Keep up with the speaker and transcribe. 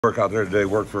Work out there today,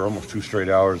 worked for almost 2 straight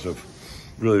hours of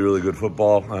really good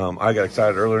football. I got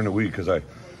excited earlier in the week because I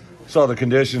saw the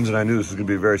conditions and I knew this was going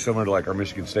to be very similar to like our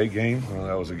Michigan State game.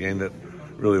 That was a game that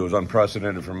really was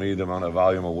unprecedented for me, the amount of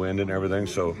volume of wind and everything.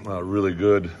 So really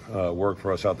good work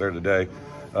for us out there today.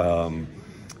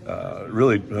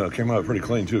 Really came out pretty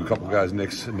clean too. A couple guys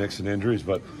nicks and injuries,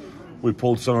 but we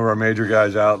pulled some of our major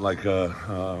guys out, like 2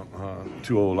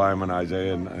 old linemen,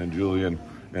 Isaiah and Julian.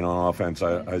 And on offense,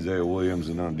 Isaiah Williams,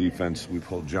 and on defense, we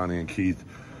pulled Johnny and Keith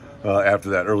after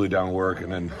that early down work, and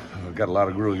then got a lot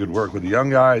of really good work with the young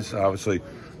guys. Obviously,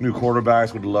 new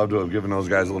quarterbacks, would love to have given those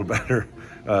guys a little better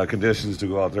conditions to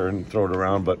go out there and throw it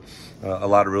around, but a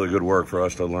lot of really good work for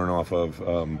us to learn off of.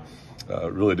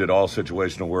 Really did all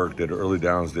situational work, did early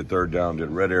downs, did third down, did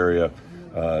red area,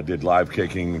 did live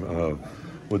kicking,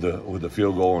 with the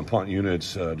field goal and punt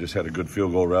units. Just had a good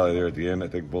field goal rally there at the end. I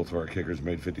think both of our kickers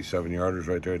made 57-yarders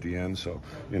right there at the end. So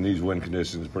in these wind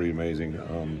conditions, pretty amazing.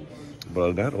 But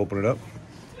other than that, open it up.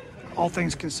 All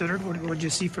things considered, what did you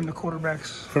see from the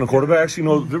quarterbacks? From the quarterbacks,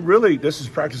 really, this is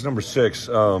practice number 6.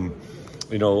 On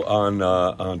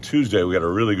Tuesday, we had a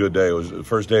really good day. It was the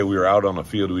first day we were out on the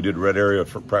field. We did red area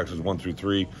for practice 1 through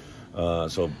 3.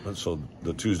 So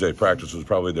the Tuesday practice was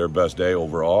probably their best day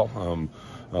overall.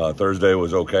 Thursday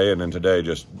was okay, and then today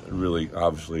just really,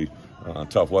 obviously,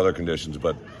 tough weather conditions.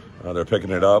 But they're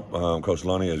picking it up. Coach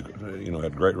Lunny has,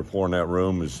 had great rapport in that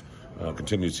room. Has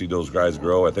continued to see those guys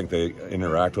grow. I think they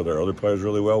interact with their other players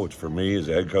really well, which for me as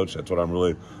a head coach, that's what I'm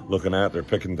really looking at. They're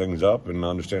picking things up and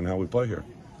understanding how we play here.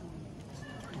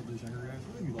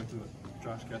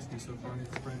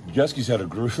 Jeske's had a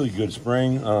really good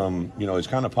spring. He's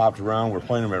kind of popped around. We're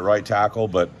playing him at right tackle,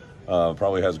 but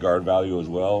probably has guard value as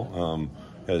well.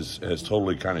 Has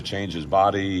totally kind of changed his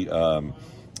body. Tony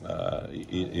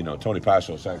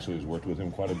Pashos actually has worked with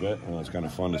him quite a bit. It's kind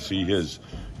of fun to see his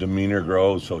demeanor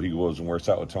grow. So he goes and works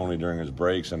out with Tony during his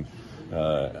breaks and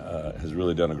has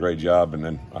really done a great job. And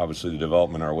then obviously the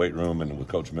development in our weight room and with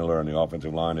Coach Miller on the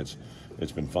offensive line, it's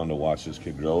been fun to watch this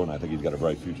kid grow, and I think he's got a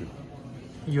bright future.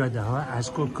 You had the high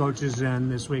school coaches in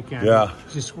this weekend. Yeah.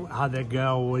 Just how'd that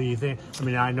go? What do you think? I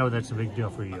mean, I know that's a big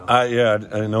deal for you.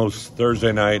 I know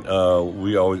Thursday night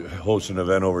we always host an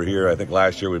event over here. I think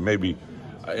last year we maybe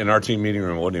in our team meeting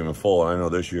room it wasn't even full. I know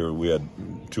this year we had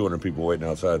 200 people waiting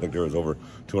outside. I think there was over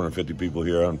 250 people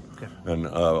here and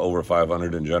over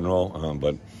 500 in general.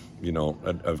 But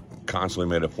I've constantly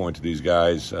made a point to these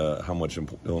guys how much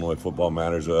Illinois football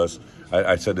matters to us.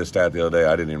 I said this stat the other day.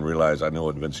 I didn't even realize. I know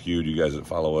it had been skewed. You guys that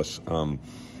follow us,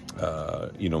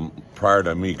 prior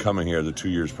to me coming here, the 2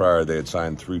 years prior, they had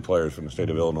signed 3 players from the state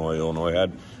of Illinois. Illinois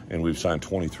had, and we've signed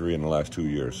 23 in the last 2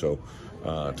 years. So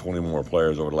 20 more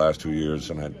players over the last 2 years,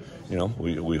 and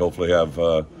we hopefully have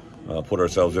put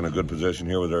ourselves in a good position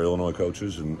here with our Illinois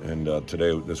coaches. And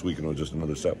this weekend was just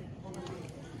another step.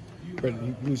 Bret,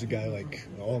 you lose a guy like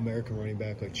an All-American running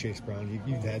back like Chase Brown.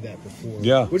 You've had that before.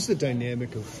 Yeah. What's the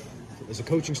dynamic of, as a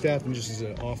coaching staff and just as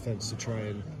an offense, to try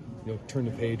and turn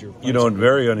the page? Or and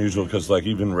very unusual because like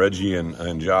even Reggie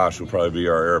and Josh will probably be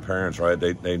our heir apparents, right?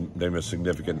 They missed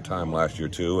significant time last year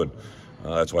too, and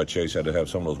that's why Chase had to have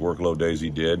some of those workload days he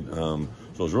did. So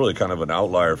it was really kind of an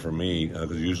outlier for me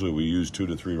because usually we use 2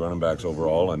 to 3 running backs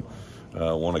overall, and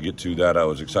want to get to that. I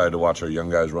was excited to watch our young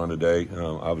guys run today.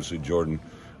 Obviously Jordan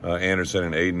Anderson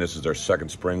and Aiden, this is their second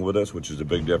spring with us, which is a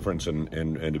big difference.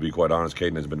 And to be quite honest,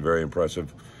 Caden has been very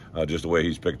impressive, just the way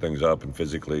he's picked things up, and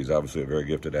physically he's obviously a very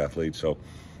gifted athlete. So,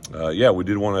 we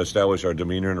did want to establish our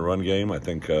demeanor in the run game. I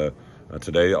think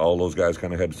today all those guys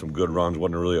kind of had some good runs.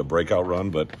 Wasn't really a breakout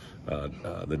run, but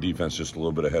the defense just a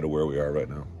little bit ahead of where we are right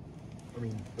now. I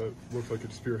mean, that looks like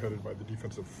it's spearheaded by the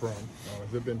defensive front.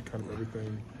 Has it been kind of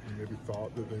everything you maybe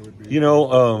thought that they would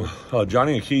be?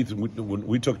 Johnny and Keith,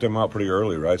 we took them out pretty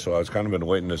early, right? So I was kind of been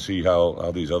waiting to see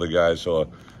how these other guys. So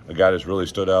a guy that's really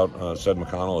stood out, Sed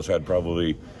McConnell, has had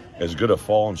probably as good a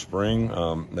fall and spring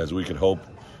as we could hope.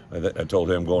 I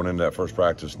told him going into that first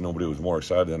practice, nobody was more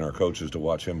excited than our coaches to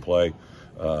watch him play.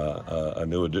 A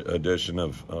new addition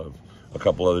of a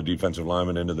couple other defensive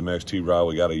linemen into the mix. T-Rod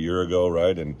we got a year ago,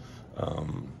 right? And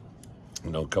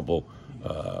a couple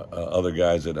other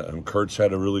guys that Kurt's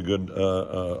had a really good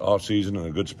offseason and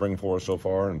a good spring for us so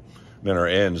far. And then our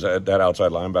ends, that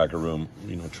outside linebacker room,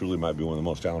 truly might be one of the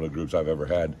most talented groups I've ever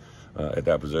had at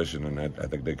that position. And I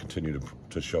think they continue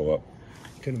to show up.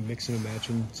 Kind of mixing and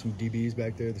matching some DBs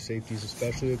back there, the safeties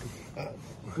especially.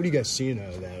 What are you guys seeing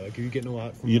out of that? Like, are you getting a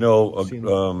lot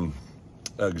from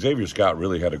Xavier Scott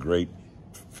really had a great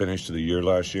finish to the year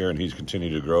last year, and he's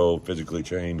continued to grow, physically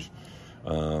change.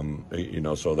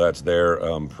 So that's there.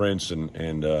 Prince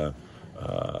and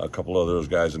a couple of those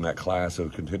guys in that class.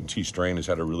 T. Strain has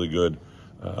had a really good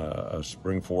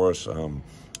spring for us, and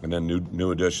then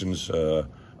new additions.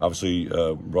 Obviously,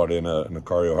 brought in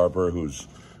Nicario Harper, who's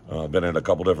been at a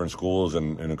couple different schools,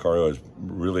 and Nicario has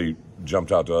really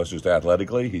jumped out to us just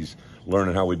athletically. He's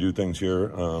learning how we do things here,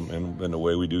 and the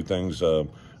way we do things.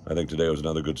 I think today was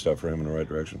another good step for him in the right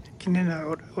direction.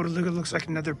 Kanena Otaluga looks like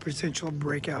another potential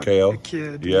breakout KO?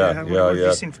 kid. Yeah. What have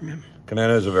you seen from him?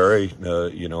 Kanena is a very,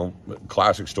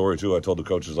 classic story too. I told the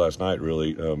coaches last night.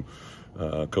 Really,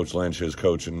 Coach Lynch, his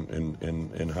coach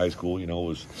in high school,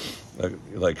 was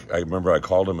like I remember I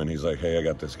called him and he's like, "Hey, I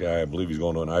got this guy. I believe he's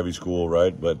going to an Ivy school,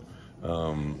 right? But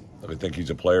I think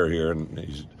he's a player here, and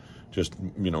he's just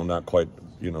not quite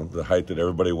the height that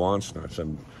everybody wants." And I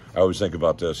said, I always think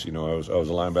about this. I was a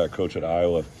linebacker coach at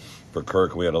Iowa for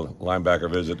Kirk. We had a linebacker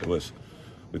visit that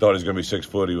we thought he was going to be 6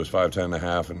 foot. He was 5'10" and a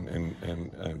half,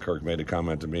 and Kirk made a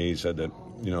comment to me. He said that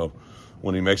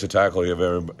when he makes a tackle,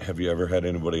 have you ever had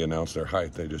anybody announce their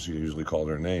height? They just usually call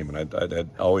their name, and that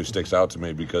always sticks out to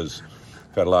me because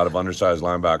I've had a lot of undersized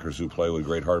linebackers who play with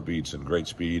great heartbeats and great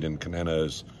speed, and Kanena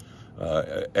is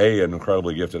an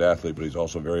incredibly gifted athlete, but he's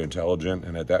also very intelligent,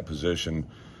 and at that position,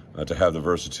 to have the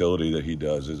versatility that he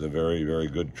does is a very, very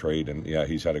good trait. And yeah,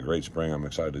 he's had a great spring. I'm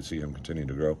excited to see him continue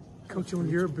to grow. Coach, when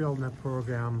you're building that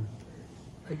program,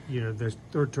 there's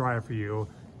third try for you.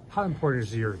 How important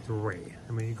is year 3?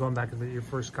 I mean, you're going back to your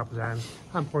first couple of times.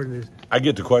 How important is? I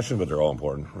get the question, but they're all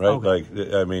important, right? Okay.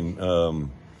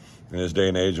 In this day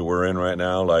and age that we're in right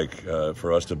now,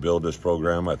 for us to build this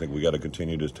program, I think we got to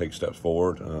continue to take steps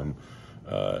forward.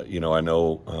 I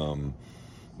know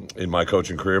in my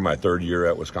coaching career, my third year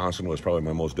at Wisconsin was probably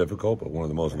my most difficult, but one of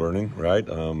the most learning, right?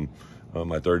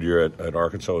 My third year at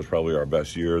Arkansas was probably our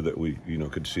best year that we,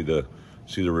 could see the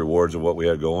rewards of what we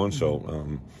had going.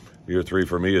 So year 3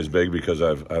 for me is big because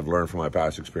I've learned from my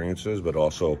past experiences, but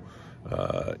also,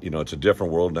 it's a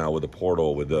different world now with the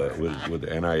portal, with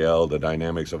the NIL, the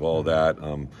dynamics of all that.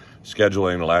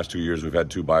 Scheduling the last 2 years, we've had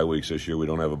 2 bye weeks this year. We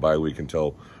don't have a bye week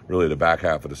until really the back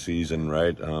half of the season,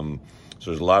 right? So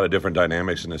there's a lot of different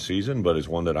dynamics in the season, but it's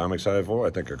one that I'm excited for.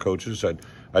 I think our coaches said,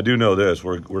 I do know this,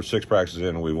 we're 6 practices in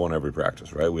and we've won every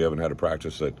practice, right? We haven't had a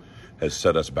practice that has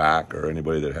set us back or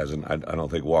anybody that hasn't, I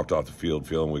don't think, walked off the field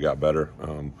feeling we got better.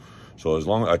 So as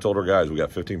long as I told our guys, we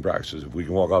got 15 practices. If we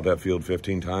can walk off that field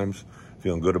 15 times,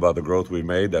 feeling good about the growth we've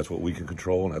made, that's what we can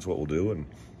control and that's what we'll do. And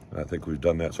I think we've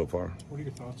done that so far. What are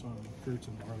your thoughts on Kreutz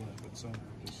and Barlev at center?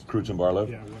 Kreutz and Barlev?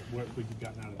 Yeah, what have you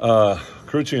gotten out of that?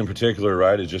 Kreutz in particular,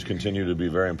 right, has just continued to be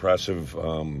very impressive.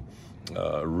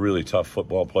 Really tough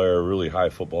football player, really high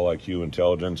football IQ,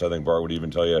 intelligence. I think Bart would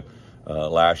even tell you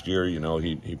last year,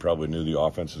 he probably knew the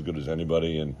offense as good as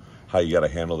anybody and how you got to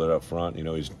handle that up front.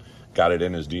 He's got it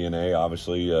in his DNA,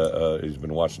 obviously. He's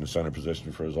been watching the center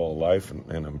position for his whole life,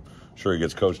 and I'm sure he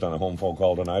gets coached on a home phone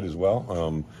call tonight as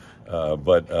well.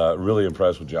 But really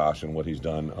impressed with Josh and what he's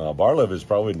done. Barlev is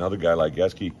probably another guy like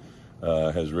Geske,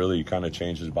 has really kind of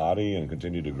changed his body and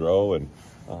continued to grow. And,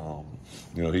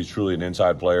 he's truly an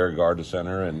inside player, guard to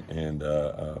center, and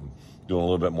doing a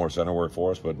little bit more center work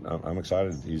for us. But I'm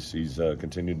excited. He's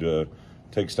continued to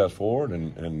take steps forward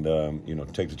and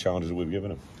take the challenges that we've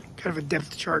given him. Kind of a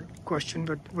depth chart question,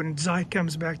 but when Zai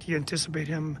comes back, do you anticipate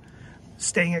him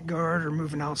staying at guard or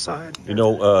moving outside?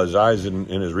 Zai's in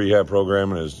his rehab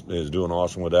program and is doing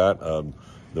awesome with that.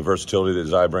 The versatility that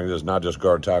Zai brings is not just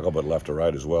guard tackle, but left to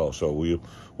right as well. So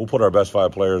we'll put our best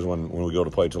 5 players when we go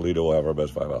to play Toledo. We'll have our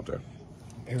best 5 out there.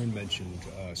 Aaron mentioned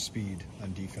speed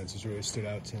on defense has really stood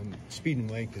out to him. Speed and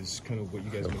length is kind of what you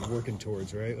guys have been working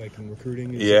towards, right? Like in recruiting?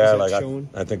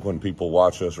 I think when people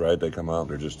watch us, right, they come out and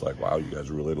they're just like, wow, you guys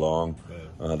are really long.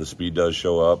 The speed does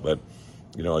show up, but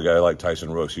a guy like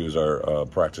Tyson Rooks, he was our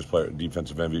practice player,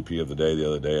 defensive MVP of the day the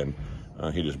other day,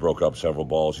 and he just broke up several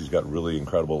balls. He's got really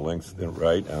incredible length,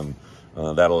 right? And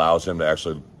that allows him to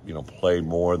actually, play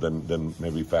more than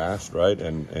maybe fast, right?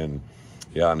 And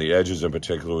on the edges in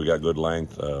particular, we got good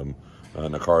length.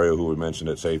 Nicario, who we mentioned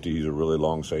at safety, he's a really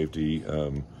long safety.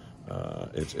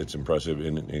 It's impressive.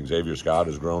 And Xavier Scott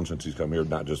has grown since he's come here,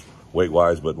 not just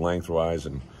weight-wise, but length-wise.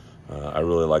 And I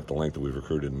really like the length that we've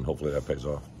recruited, and hopefully that pays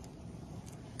off.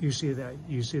 You see that?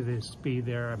 You see the speed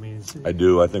there? I mean, I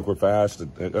do. I think we're fast.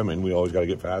 We always got to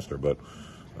get faster, but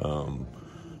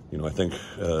I think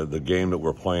the game that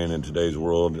we're playing in today's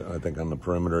world, I think on the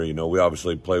perimeter, we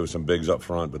obviously play with some bigs up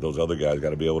front, but those other guys got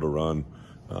to be able to run.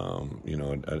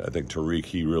 I think Tariq,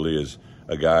 he really is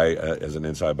a guy as an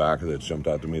inside backer that's jumped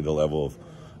out to me, the level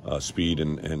speed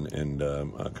and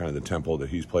kind of the tempo that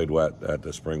he's played at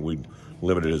the spring. We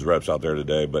limited his reps out there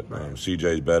today, but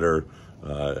CJ's better.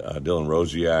 Dylan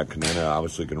Rosiak, Kanena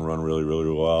obviously can run really,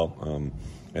 really well.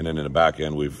 And then in the back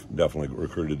end, we've definitely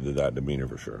recruited to that demeanor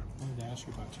for sure. I wanted to ask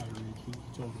you about Tyreek. He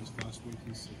told us last week,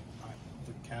 he said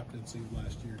the captaincy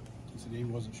last year, he said he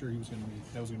wasn't sure that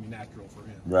was going to be natural for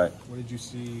him. Right. What did you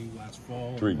see last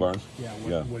fall? Tariq Barnes? Yeah,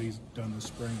 what he's done this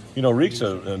spring. You know, Reek's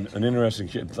an interesting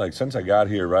kid. Like, since I got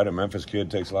here, right, a Memphis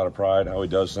kid, takes a lot of pride how he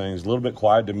does things. A little bit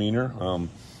quiet demeanor.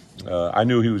 I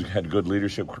knew he had good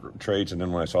leadership traits, and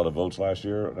then when I saw the votes last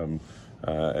year,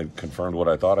 it confirmed what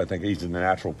I thought. I think he's a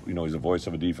natural, he's a voice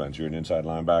of a defense. You're an inside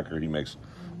linebacker. He makes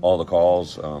all the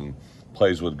calls,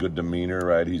 plays with good demeanor,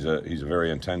 right? He's a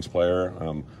very intense player.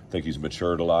 I think he's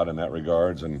matured a lot in that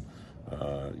regards. And,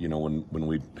 when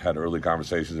we had early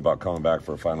conversations about coming back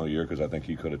for a final year, because I think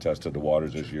he could have tested the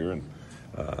waters this year. And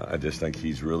I just think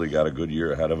he's really got a good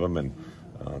year ahead of him. And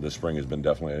this spring has been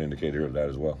definitely an indicator of that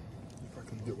as well. If I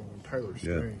can get one on Tyler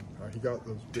Strain. He got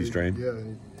those big, T-Strain? Yeah,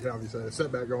 and he obviously had a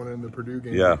setback going into the Purdue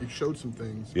game. Yeah. He showed some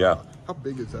things. Yeah. How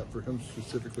big is that for him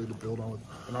specifically to build on with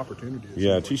an opportunity?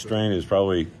 Yeah, T-Strain is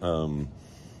probably, for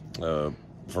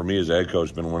me as a head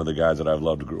coach, been one of the guys that I've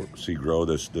loved to see grow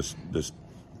this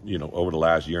over the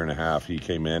last year and a half. He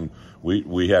came in.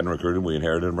 We hadn't recruited him. We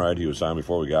inherited him, right? He was signed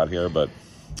before we got here, but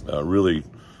really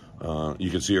 – you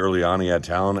can see early on he had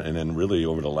talent, and then really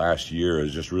over the last year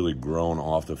has just really grown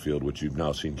off the field, which you've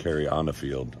now seen carry on the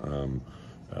field.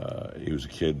 He was a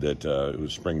kid that it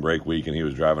was spring break week, and he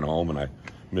was driving home, and I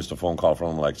missed a phone call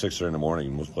from him like 6:30 in the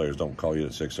morning. Most players don't call you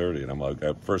at 6:30, and I'm like,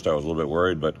 at first I was a little bit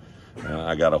worried, but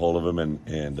I got a hold of him,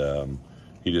 and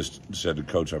he just said to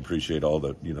Coach, I appreciate all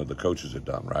the the coaches have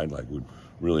done, right? Like, we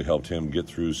really helped him get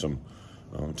through some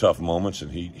tough moments, and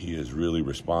he has really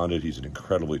responded. He's an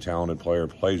incredibly talented player,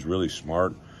 plays really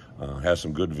smart, has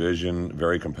some good vision,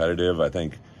 very competitive. I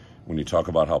think when you talk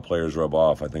about how players rub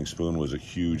off, I think Spoon was a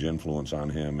huge influence on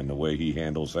him and the way he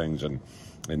handles things, and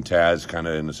Taz kind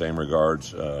of in the same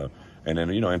regards. And then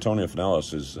Antonio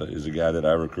Finellis is a guy that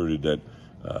I recruited that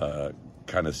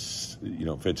kind of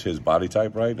fits his body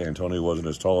type, right? Antonio wasn't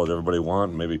as tall as everybody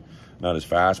wanted, maybe not as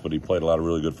fast, but he played a lot of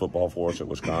really good football for us at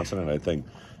Wisconsin, and I think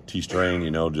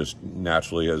T-Strain, just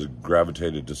naturally has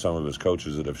gravitated to some of his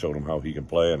coaches that have showed him how he can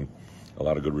play, and a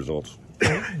lot of good results.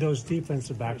 Those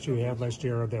defensive backs you had last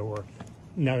year that were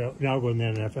now going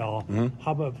to the NFL,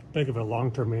 how big of a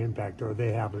long-term impact are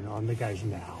they having on the guys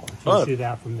now? Do you see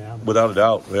that from them? Without a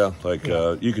doubt, yeah.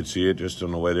 You could see it just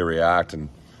in the way they react, and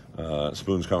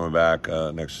Spoon's coming back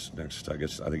next. I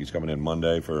think he's coming in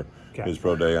Monday for his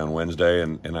pro day on Wednesday,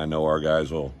 and I know our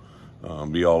guys will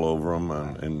be all over him,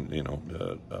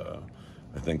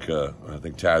 I think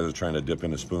Taz is trying to dip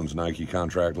into Spoon's Nike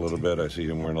contract a little bit. I see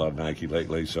him wearing a lot of Nike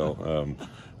lately, so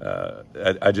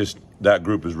that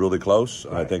group is really close.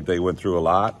 Right. I think they went through a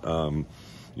lot. When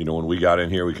we got in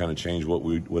here, we kind of changed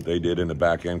what they did in the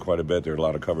back end quite a bit. There were a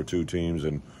lot of cover 2 teams,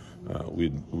 and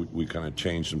we kind of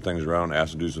changed some things around,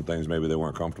 asked to do some things maybe they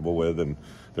weren't comfortable with, and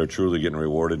they're truly getting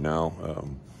rewarded now.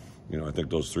 I think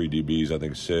those 3 DBs, I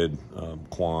think Sid,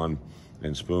 Quan,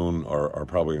 and Spoon are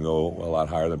probably going to go a lot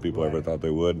higher than people ever thought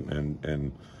they would.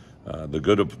 And the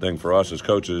good thing for us as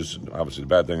coaches, obviously the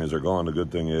bad thing is they're gone. The good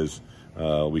thing is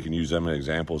we can use them as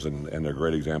examples, and they're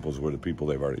great examples with the people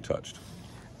they've already touched.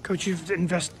 Coach, you've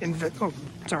invested. Oh,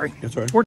 sorry. That's all right.